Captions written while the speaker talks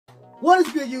What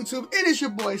is good, YouTube? It is your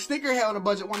boy, Sneakerhead on a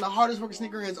Budget, one of the hardest working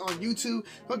sneakerheads on YouTube.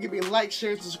 Don't give me a like,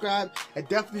 share, and subscribe. It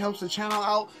definitely helps the channel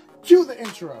out. Cue the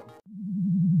intro.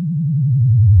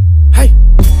 Hey!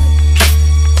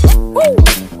 Woo!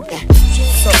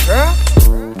 What's up, girl?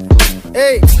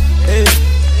 Hey! Hey!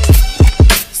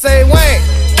 Say Wayne!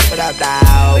 What up,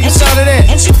 dog? You saw it in?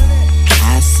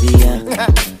 I see ya.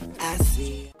 I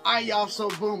see ya. Alright, y'all, so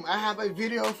boom. I have a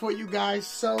video for you guys.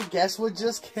 So, guess what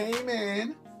just came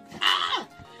in?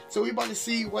 So we're about to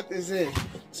see what this is.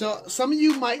 So some of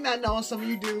you might not know, some of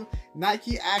you do.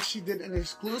 Nike actually did an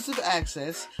exclusive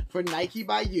access for Nike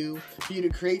by You for you to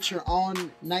create your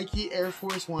own Nike Air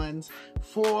Force Ones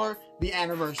for the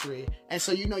anniversary. And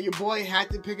so, you know, your boy had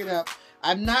to pick it up.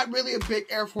 I'm not really a big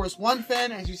Air Force One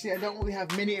fan. As you see, I don't really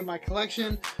have many in my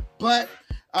collection, but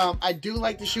I do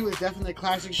like the shoe. It's definitely a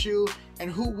classic shoe.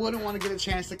 And who wouldn't want to get a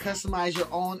chance to customize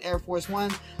your own Air Force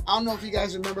Ones? I don't know if you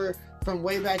guys remember from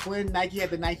way back when Nike had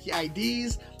the Nike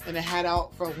IDs, and it had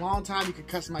out for a long time. You could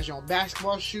customize your own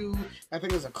basketball shoe. I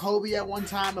think it was a Kobe at one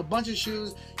time. A bunch of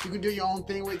shoes you could do your own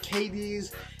thing with,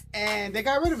 KDs, and they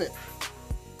got rid of it.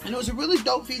 And it was a really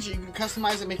dope feature. You can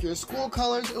customize it, make your school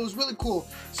colors. It was really cool.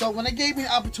 So when they gave me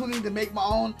the opportunity to make my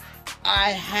own,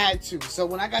 I had to. So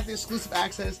when I got the exclusive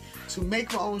access to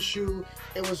make my own shoe,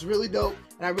 it was really dope,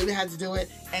 and I really had to do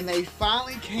it. And they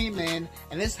finally came in,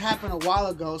 and this happened a while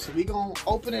ago. So we gonna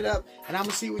open it up, and I'm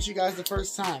gonna see with you guys the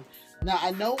first time. Now I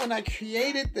know when I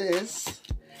created this,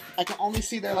 I can only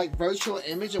see their like virtual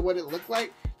image of what it looked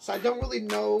like. So I don't really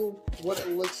know what it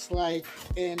looks like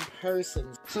in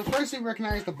person. So first we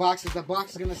recognize the boxes. The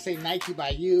box is gonna say Nike by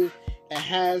You. It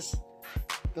has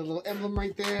the little emblem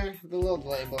right there. The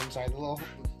emblem, sorry,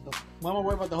 I'm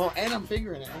worried about the whole, and I'm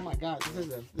fingering it. Oh my god, this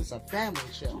is a family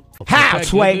show.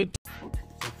 Halfway.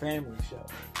 It's a family show.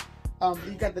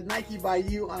 You got the Nike by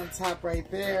You on the top right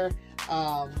there.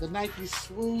 The Nike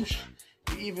swoosh.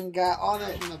 You even got all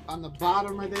that on the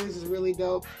bottom right there. This is really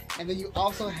dope. And then you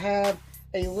also have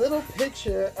a little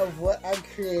picture of what I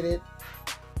created,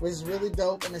 which is really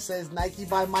dope, and it says Nike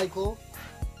by Michael.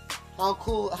 How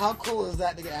cool is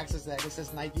that to get access to that? It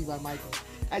says Nike by Michael.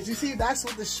 As you see, that's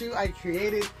what the shoe I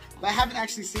created, but I haven't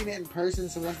actually seen it in person,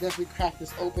 so let's definitely crack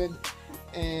this open,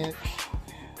 and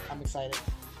I'm excited.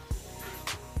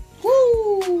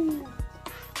 Woo!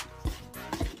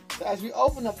 So as we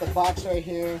open up the box right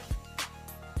here,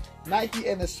 Nike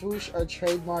and the swoosh are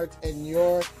trademarked, and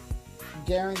your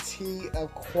guarantee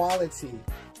of quality.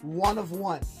 One of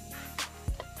one.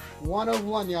 One of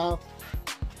one, y'all.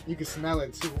 You can smell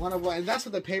it too. One of one. And that's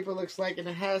what the paper looks like. And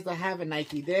it has the Have a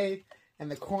Nike Day in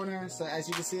the corner. So as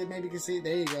you can see it, maybe you can see it.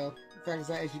 There you go. In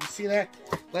fact, as you can see that.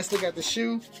 Let's look at the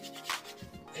shoe.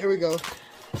 Here we go.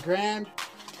 Grand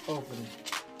opening.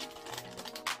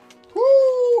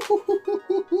 Woo!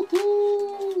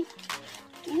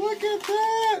 Look at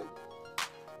that!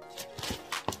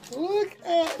 Look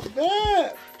at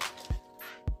that!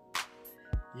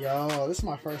 Yo, this is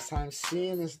my first time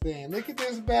seeing this thing. Look at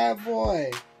this bad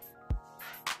boy.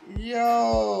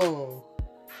 Yo.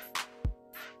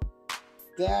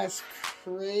 That's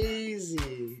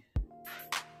crazy.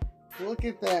 Look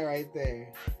at that right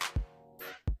there.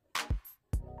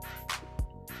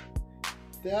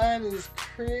 That is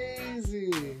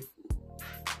crazy.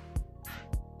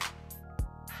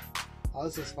 Oh,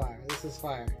 this is fire. This is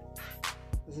fire.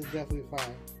 This is definitely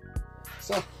fire.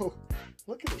 So,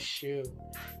 look at the shoe.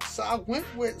 So I went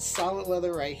with solid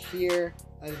leather right here,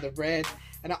 the red,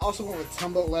 and I also went with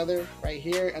tumbled leather right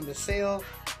here on the sail.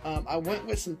 I went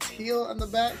with some teal on the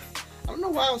back. I don't know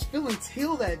why I was feeling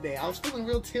teal that day. I was feeling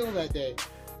real teal that day.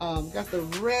 Got the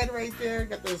red right there,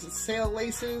 got those sail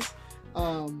laces.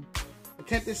 I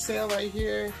kept this sail right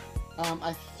here.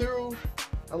 I threw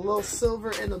a little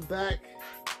silver in the back.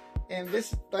 And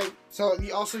this, so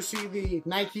you also see the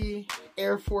Nike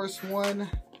Air Force One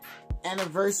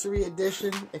Anniversary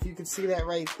Edition, if you can see that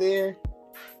right there.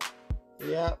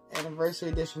 Yep, Anniversary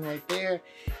Edition right there.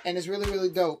 And it's really, really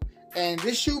dope. And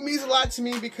this shoe means a lot to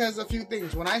me because of a few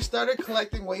things. When I started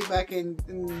collecting way back in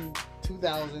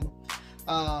 2000,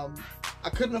 I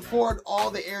couldn't afford all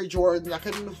the Air Jordans. I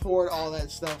couldn't afford all that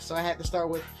stuff. So I had to start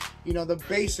with, you know, the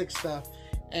basic stuff.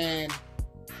 And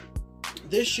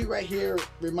this shoe right here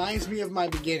reminds me of my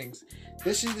beginnings.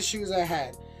 This is the shoes I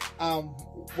had.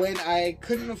 When I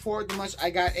couldn't afford the much, I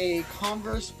got a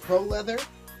Converse Pro Leather.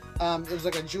 It was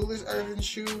like a Julius Erving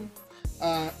shoe.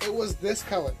 It was this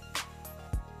color.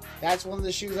 That's one of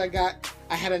the shoes I got.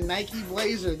 I had a Nike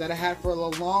Blazer that I had for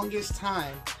the longest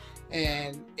time,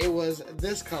 and it was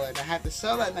this color. I had to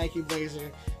sell that Nike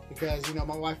Blazer because, you know,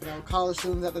 my wife and I were college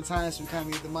students at the time, so we kind of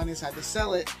needed the money, so I had to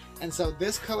sell it. And so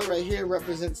this color right here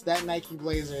represents that Nike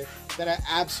blazer that I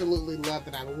absolutely loved,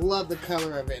 and I love the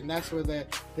color of it, and that's where the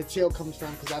teal comes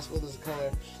from, because that's what this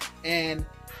color. And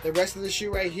the rest of the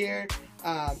shoe right here,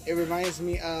 it reminds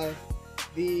me of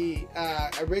the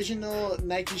original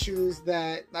Nike shoes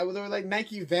that they were like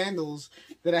Nike Vandals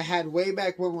that I had way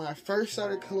back when I first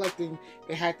started collecting.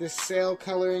 They had this sail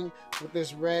coloring with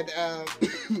this red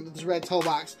this red toe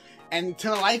box, and to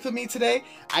the life of me today,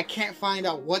 I can't find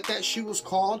out what that shoe was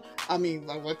called. I mean,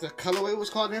 like what the colorway was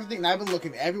called and everything, and I've been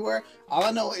looking everywhere. All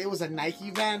I know, it was a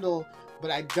Nike Vandal,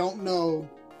 but I don't know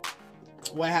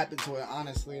what happened to it,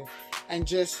 honestly. And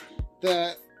just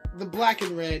the black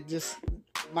and red, just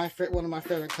one of my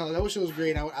favorite colors. I wish it was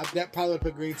green. I probably would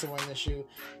put green somewhere in this shoe.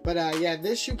 But yeah,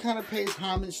 this shoe kind of pays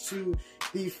homage to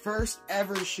the first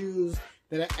ever shoes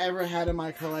that I ever had in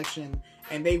my collection.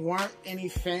 And they weren't any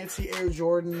fancy Air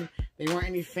Jordan. They weren't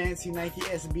any fancy Nike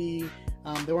SB.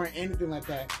 They weren't anything like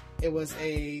that. It was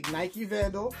a Nike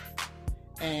Vandal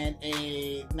and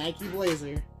a Nike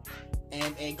Blazer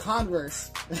and a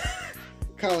Converse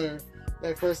color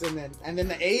that first, and then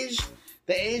the age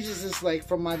is just like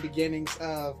from my beginnings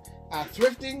of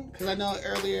thrifting, because I know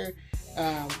earlier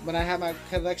when I had my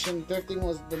collection, thrifting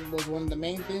was one of the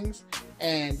main things,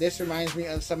 and this reminds me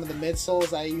of some of the midsoles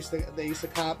they used to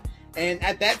cop. And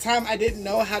at that time, I didn't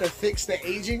know how to fix the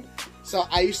aging, so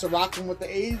I used to rock them with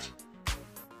the age.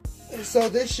 So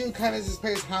this shoe kind of just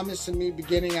pays homage to me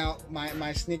beginning out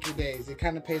my sneaker days. It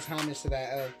kind of pays homage to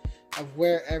that of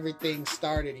where everything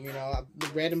started. You know, the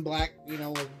red and black, you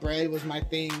know, bread was my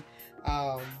thing.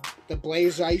 The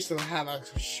blazer, I used to have a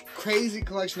crazy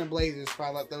collection of blazers before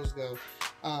I let those go.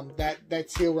 That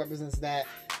teal represents that.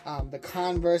 The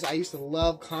Converse, I used to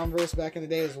love Converse back in the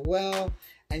day as well.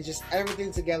 And just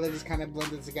everything together just kind of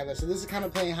blended together. So this is kind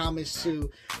of paying homage to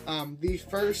the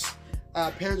first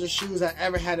pairs of shoes I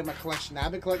ever had in my collection. Now,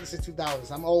 I've been collecting since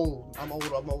 2000s. I'm old.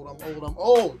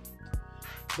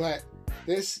 But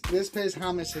this pays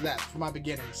homage to that from my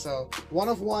beginning. So one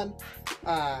of one,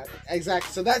 exactly.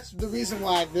 So that's the reason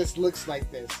why this looks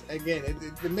like this. Again,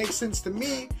 it makes sense to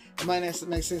me. It might not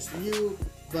make sense to you,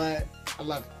 but I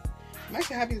love it. I'm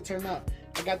actually happy to turn out.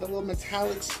 I got the little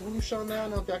metallic swoosh on there. I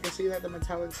don't know if y'all can see that, the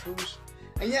metallic swoosh.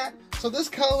 And yeah, so this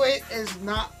colorway is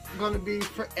not going to be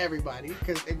for everybody,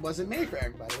 because it wasn't made for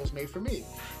everybody. It was made for me.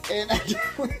 And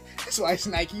that's why it's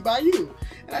Nike by you.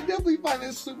 And I definitely find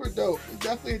this super dope. It's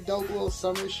definitely a dope little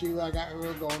summer shoe I got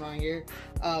real going on here.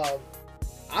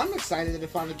 I'm excited that it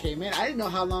finally came in. I didn't know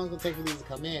how long it would take for these to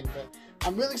come in, but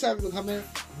I'm really excited to come in.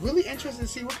 Really interested to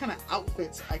see what kind of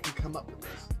outfits I can come up with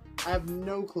this. I have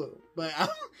no clue, but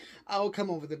I will come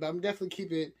up with it. But I'm definitely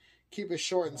keep it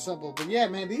short and simple. But yeah,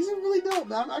 man, these are really dope,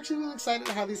 man. I'm actually really excited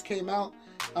how these came out.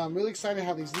 I'm really excited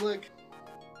how these look.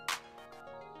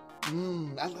 I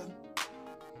love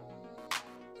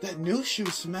that new shoe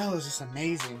smell. Is just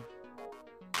amazing.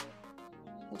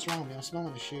 What's wrong with me? I'm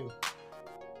smelling the shoe.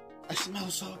 I smell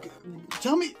so good.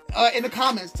 Tell me in the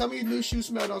comments. Tell me your new shoe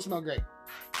smell don't smell great.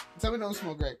 Tell me it don't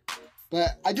smell great.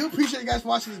 But I do appreciate you guys for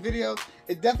watching this video.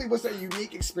 It definitely was a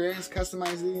unique experience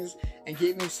customizing these and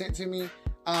getting them sent to me.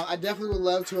 I definitely would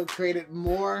love to have created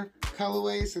more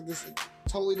colorways of this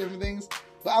totally different things.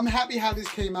 But I'm happy how these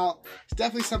came out. It's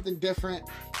definitely something different.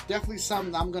 Definitely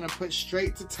something I'm going to put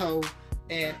straight to toe.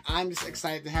 And I'm just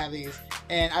excited to have these.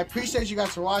 And I appreciate you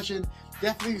guys for watching.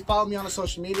 Definitely follow me on the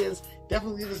social medias.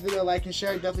 Definitely give this video a like and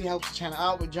share. It definitely helps the channel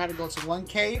out. We're trying to go to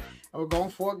 1K. And we're going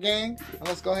for it, gang. And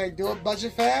let's go ahead and do it,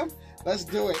 budget fam. Let's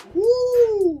do it.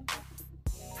 Woo!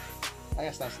 I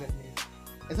gotta stop sniffing these.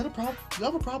 Is that a problem? Do you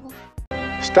have a problem?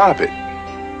 Stop it.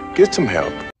 Get some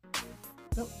help.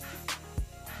 Nope.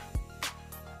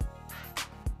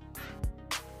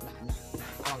 Nah.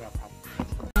 I don't got a problem.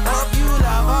 Hope you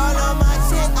love all of my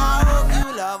shit. I hope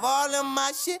you love all of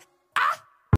my shit.